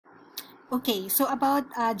Okay, so about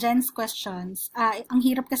Jen's questions, ang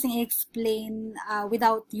hirap kasing i-explain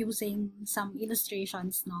without using some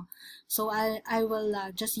illustrations, no? So I will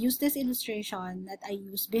just use this illustration that I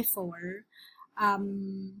used before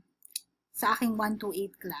um, sa aking 1 to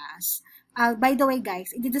 8 class. By the way,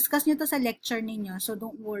 guys, i-discuss nyo to sa lecture ninyo, so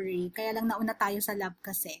don't worry. Kaya lang nauna tayo sa lab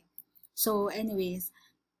kasi. So anyways,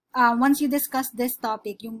 once you discuss this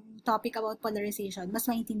topic, yung topic about polarization, mas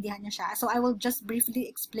maintindihan niya siya. So I will just briefly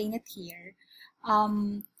explain it here.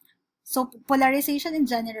 So polarization in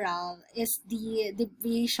general is the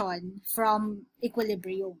deviation from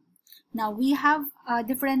equilibrium. Now, we have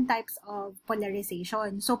different types of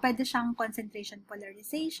polarization. So pwede siyang concentration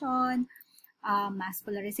polarization, mass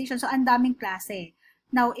polarization. So ang daming klase.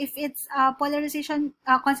 Now, if it's polarization,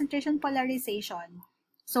 concentration polarization,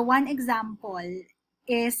 so one example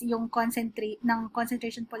is yung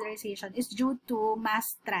concentration polarization is due to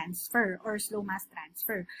mass transfer or slow mass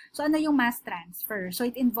transfer. So ano yung mass transfer? So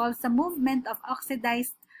it involves the movement of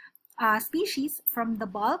oxidized species from the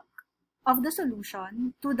bulk of the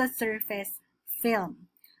solution to the surface film.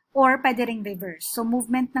 Or pwede ring reverse. So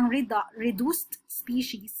movement ng reduced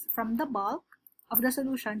species from the bulk of the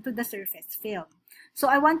solution to the surface film. So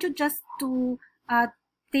I want you just to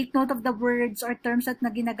take note of the words or terms that na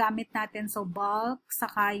ginagamit natin. So bulk,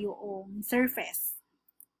 saka yung surface.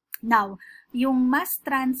 Now, yung mass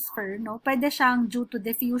transfer, no, pwede siyang due to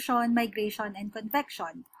diffusion, migration, and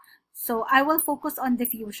convection. So, I will focus on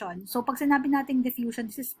diffusion. So, pag sinabi nating diffusion,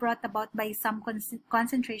 this is brought about by some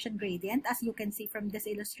concentration gradient, as you can see from this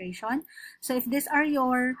illustration. So, if these are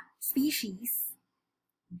your species,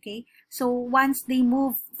 okay, so once they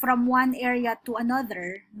move from one area to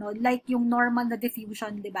another, no, like yung normal na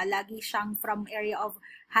diffusion, di ba, lagi siyang from area of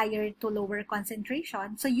higher to lower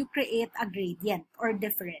concentration, so you create a gradient or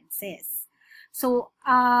differences. So,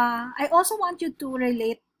 I also want you to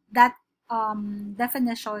relate that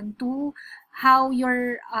definition to how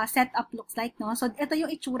your setup looks like, no? So, ito yung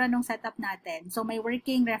itsura ng setup natin. So, may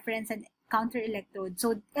working, reference, and counter electrode.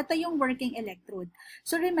 So, ito yung working electrode.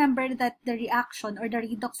 So, remember that the reaction or the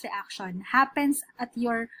redox reaction happens at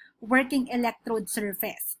your working electrode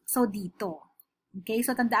surface. So, dito. Okay?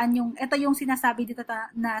 So, tandaan yung, ito yung sinasabi dito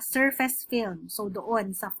na surface film. So,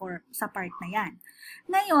 doon sa part na yan.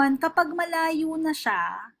 Ngayon, kapag malayo na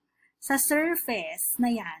siya sa surface na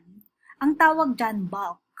yan, ang tawag dyan,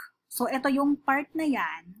 bulk. So, ito yung part na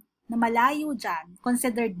yan, na malayo dyan,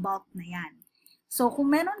 considered bulk na yan. So,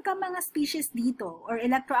 kung meron ka mga species dito, or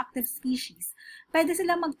electroactive species, pwede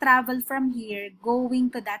sila mag-travel from here,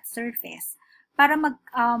 going to that surface, para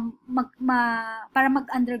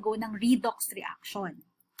mag-undergo ng redox reaction.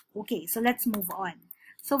 Okay, so let's move on.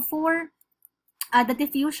 So, for the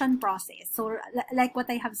diffusion process, so like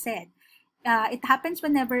what I have said, it happens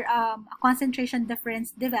whenever a concentration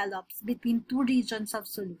difference develops between two regions of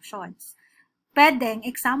solutions. Pwedeng,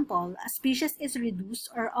 example, a species is reduced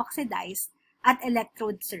or oxidized at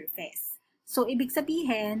electrode surface. So, ibig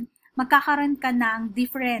sabihin, magkakaroon ka ng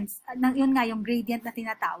difference, yun nga yung gradient na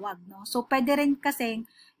tinatawag. No? So, pwede rin kasing,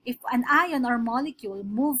 if an ion or molecule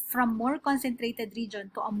move from more concentrated region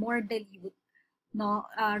to a more dilute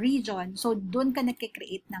region, so doon ka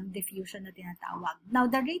nagkikreate ng diffusion na tinatawag. Now,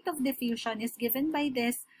 the rate of diffusion is given by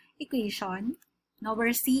this equation, now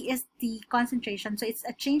where C is the concentration, so it's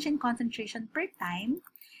a change in concentration per time,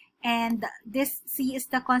 and this C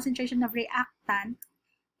is the concentration of reactant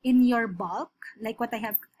in your bulk, like what I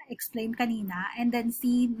have explained kanina, and then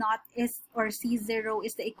C0 is, or C0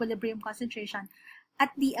 is the equilibrium concentration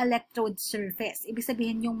at the electrode surface. Ibig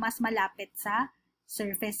sabihin yung mas malapit sa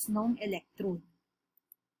surface ng electrode.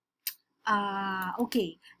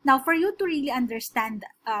 Okay, now for you to really understand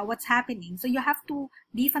what's happening, so you have to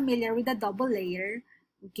be familiar with the double layer.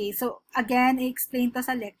 Okay, so again, I explained to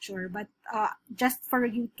sa lecture, but just for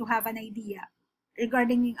you to have an idea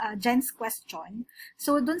regarding Jen's question.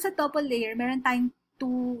 So dun sa double layer, meron tayong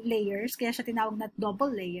two layers, kaya siya tinawag na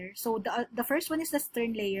double layer. So the first one is the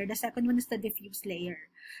stern layer, the second one is the diffuse layer.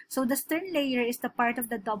 So the stern layer is the part of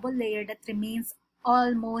the double layer that remains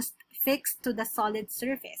almost fixed to the solid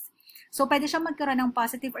surface. So, pwede siya magkaroon ng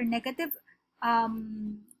positive or negative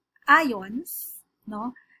ions,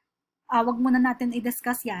 no? Wag muna natin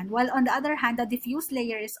i-discuss yan. While on the other hand, the diffuse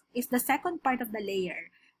layer is the second part of the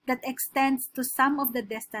layer that extends to some of the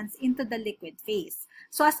distance into the liquid phase.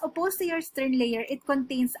 So, as opposed to your stern layer, it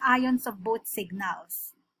contains ions of both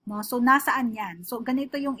signals. No? So, nasaan yan? So,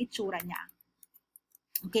 ganito yung itsura niya.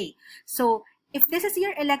 Okay. So, if this is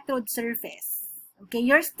your electrode surface, okay,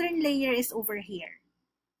 your stern layer is over here.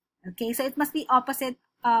 Okay, so it must be opposite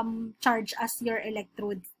charge as your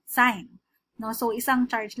electrode sign. No? So, isang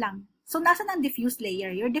charge lang So, nasa ng diffuse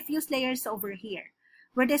layer? Your diffuse layer is over here,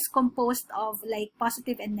 where it is composed of like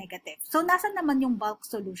positive and negative. So, nasa naman yung bulk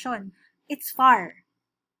solution? It's far.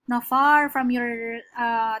 No, far from your,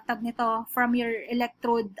 from your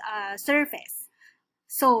electrode surface.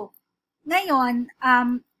 So, ngayon,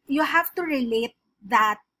 you have to relate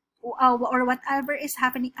that or whatever is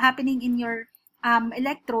happening in your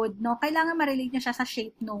electrode, no, kailangan ma-relate nyo siya sa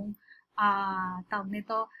shape nung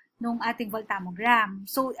nung ating voltammogram.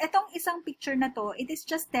 So, itong isang picture na to, it is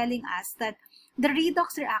just telling us that the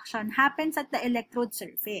redox reaction happens at the electrode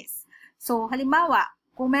surface. So, halimbawa,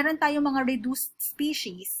 kung meron tayong mga reduced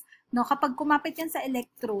species, no, kapag kumapit yan sa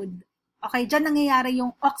electrode, okay, dyan nangyayari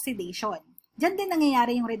yung oxidation. Dyan din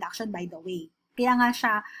nangyayari yung reduction, by the way. Kaya nga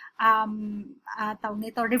siya,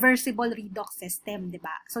 reversible redox system, di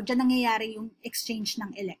ba? So, dyan nangyayari yung exchange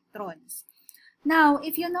ng electrons. Now,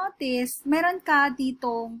 if you notice, meron ka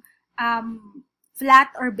ditong flat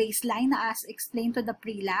or baseline na as explained to the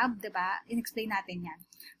pre-lab, di ba? In-explain natin yan.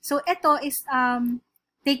 So, ito is,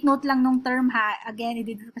 take note lang nung term ha, again,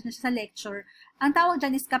 i-discuss na siya sa lecture. Ang tawag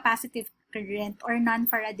dyan is capacitive current or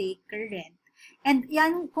non-Faraday current. And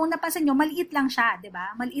yan, kung napansin nyo, maliit lang siya, di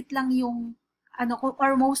ba? Maliit lang yung,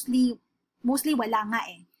 or mostly wala nga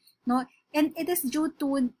eh. No? And it is due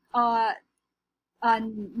to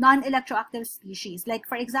non-electroactive species. Like,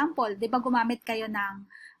 for example, di ba gumamit kayo ng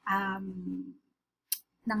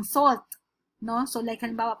salt, no? So, like,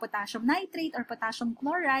 halimbawa, potassium nitrate or potassium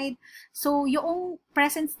chloride. So, yung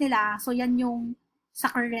presence nila, so yan yung sa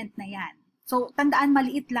current na yan. So, tandaan,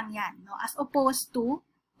 maliit lang yan, no? As opposed to,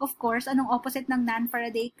 of course, anong opposite ng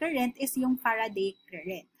non-Faraday current is yung Faraday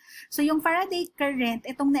current. So, yung Faraday current,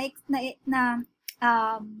 itong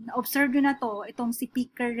na-observe na to, itong si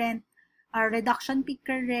peak current, reduction peak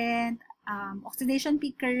current, oxidation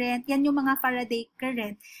peak current, yan yung mga Faraday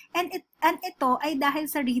current. And ito ay dahil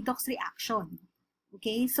sa redox reaction.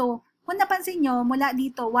 Okay? So, kung napansin nyo, mula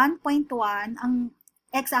dito, 1.1 ang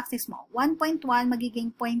x-axis mo. 1.1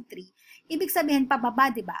 magiging 0.3. Ibig sabihin, pababa,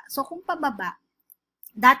 diba? So, kung pababa,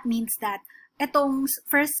 that means that itong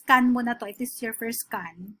first scan mo na to, if this is your first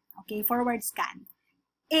scan, okay, forward scan,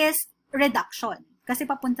 is reduction. Kasi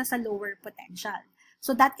papunta sa lower potential.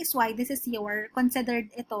 So, that is why this is your,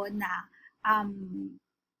 considered ito na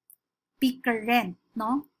peak current,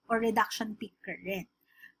 no? Or reduction peak current.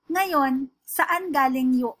 Ngayon, saan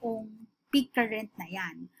galing yung peak current na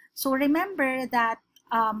yan? So, remember that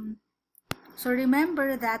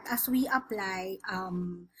as we apply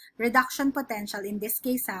reduction potential, in this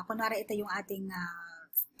case, kunwari ito yung ating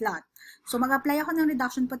plot. So, mag-apply ako ng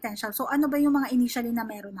reduction potential. So, ano ba yung mga initially na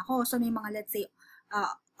meron ako? So, may mga, let's say,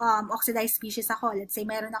 oxidized species ako. Let's say,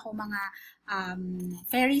 meron ako mga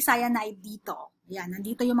ferricyanide dito. Yan,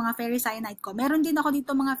 nandito yung mga ferricyanide ko. Meron din ako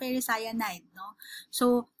dito mga ferricyanide, no?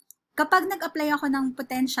 So, kapag nag-apply ako ng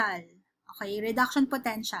potential, okay, reduction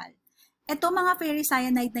potential, ito mga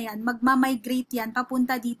ferricyanide na yan, magmamigrate yan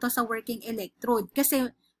papunta dito sa working electrode. Kasi,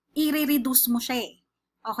 i-reduce mo siya eh.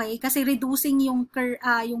 Okay? Kasi reducing yung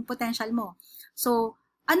potential mo. So,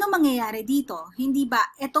 ano mangyayari dito? Hindi ba,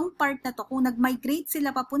 itong part na to, kung nag-migrate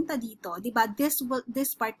sila papunta dito, di ba, this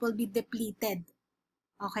part will be depleted,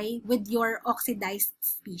 okay, with your oxidized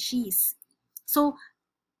species. So,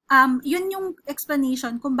 yun yung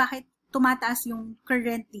explanation kung bakit tumataas yung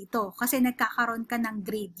current dito. Kasi nagkakaroon ka ng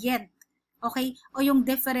gradient, okay, o yung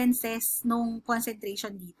differences nung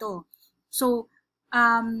concentration dito. So,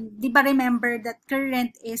 di ba remember that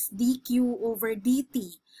current is dq over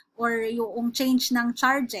dt, or yung change ng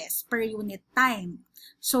charges per unit time.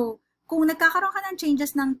 So, kung nagkakaroon ka ng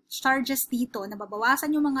changes ng charges dito,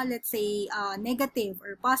 nababawasan yung mga, let's say, negative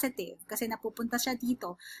or positive, kasi napupunta siya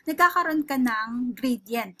dito, nagkakaroon ka ng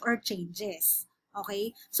gradient or changes.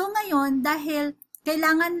 Okay? So, ngayon, dahil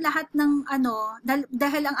kailangan lahat ng,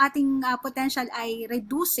 dahil ang ating potential ay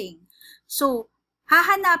reducing, so,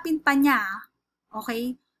 hahanapin pa niya,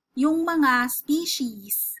 okay, yung mga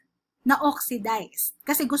species na oxidized.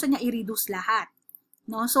 Kasi gusto niya i-reduce lahat.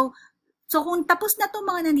 No? So kung tapos na itong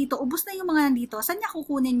mga nandito, ubos na yung mga nandito, saan niya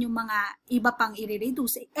kukunin yung mga iba pang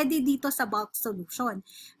i-reduce? Dito sa bulk solution.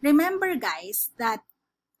 Remember guys, that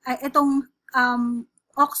itong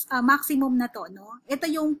maximum na to, no? Ito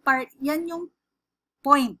yung part, yan yung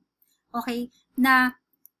point, okay, na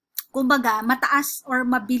kumbaga mataas or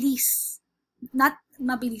mabilis. Not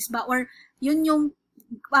mabilis ba? Or yun yung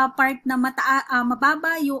part na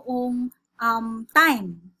mababa yung time.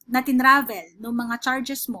 na tinravel ng mga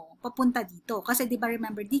charges mo papunta dito. Kasi di ba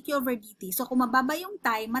remember, dq over dt. So kung mababa yung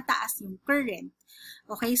time, mataas yung current.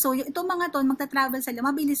 Okay, so itong mga to, magta-travel sila,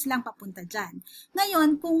 mabilis lang papunta dyan.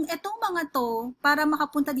 Ngayon, kung itong mga to, para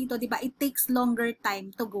makapunta dito, di ba, it takes longer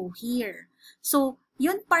time to go here. So,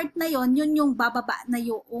 yun part na yun yung bababa na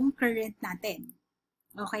yung current natin.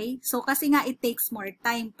 Okay? So, kasi nga it takes more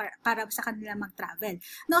time para sa kanila mag-travel.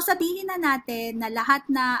 Now, sabihin na natin na lahat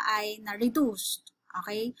na ay na-reduced.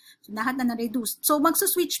 Okay? So, lahat na na-reduced. So,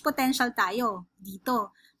 magsuswitch potential tayo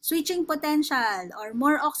dito. Switching potential or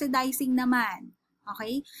more oxidizing naman.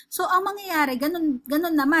 Okay? So, ang mangyayari, ganun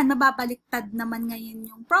naman, mababaliktad naman ngayon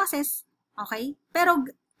yung process. Okay?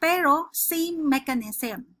 Pero same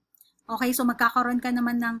mechanism. Okay? So, magkakaroon ka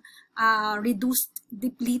naman ng reduced,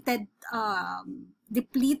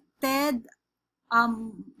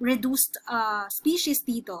 reduced species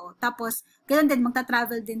dito. Tapos, ganoon din,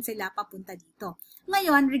 magta-travel din sila papunta dito.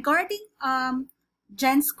 Ngayon, regarding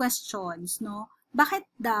Jen's questions, no, bakit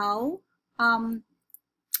daw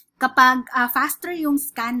kapag faster yung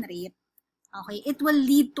scan rate, okay, it will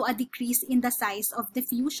lead to a decrease in the size of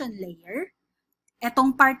diffusion layer.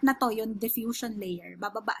 Etong part na to, yung diffusion layer,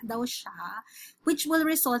 bababa daw siya, which will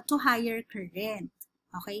result to higher current.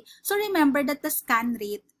 Okay? So remember that the scan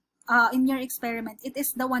rate in your experiment, it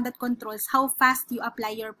is the one that controls how fast you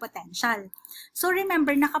apply your potential. So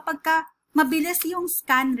remember na kapag mabilis yung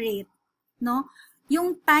scan rate, no,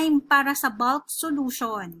 yung time para sa bulk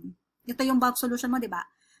solution, ito yung bulk solution mo, di ba?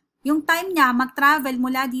 Yung time niya mag-travel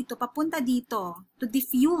mula dito, papunta dito, to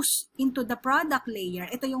diffuse into the product layer,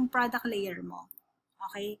 ito yung product layer mo.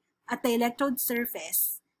 Okay? At the electrode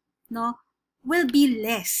surface, no, will be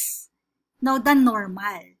less, no, than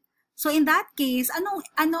normal. So in that case, ano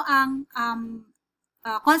ang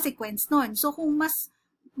consequence nun? So kung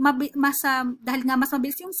dahil nga mas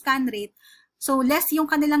mabilis yung scan rate, so less yung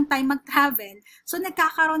kanilang time mag-travel, so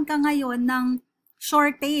nagkakaroon ka ngayon ng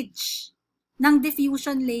shortage ng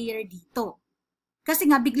diffusion layer dito. Kasi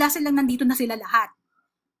nga bigla silang nandito na sila lahat.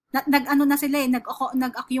 Nag-ano na sila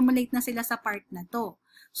nag-accumulate na sila sa part na to.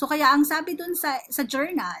 So kaya ang sabi dun sa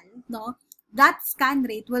journal, no, that scan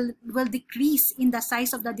rate will decrease in the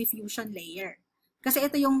size of the diffusion layer. Kasi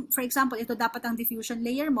ito yung, for example, ito dapat ang diffusion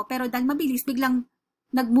layer mo, pero dahil mabilis, biglang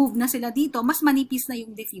nag-move na sila dito, mas manipis na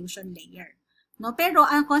yung diffusion layer. No? Pero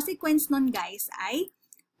ang consequence nun, guys, ay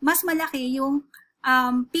mas malaki yung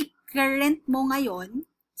peak current mo ngayon,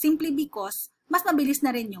 simply because mas mabilis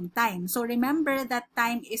na rin yung time. So remember that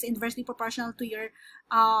time is inversely proportional to your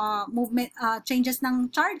movement changes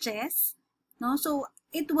ng charges, no? So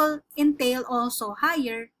it will entail also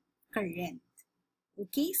higher current.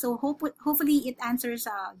 Okay? So hopefully it answers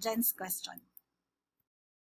Jen's question.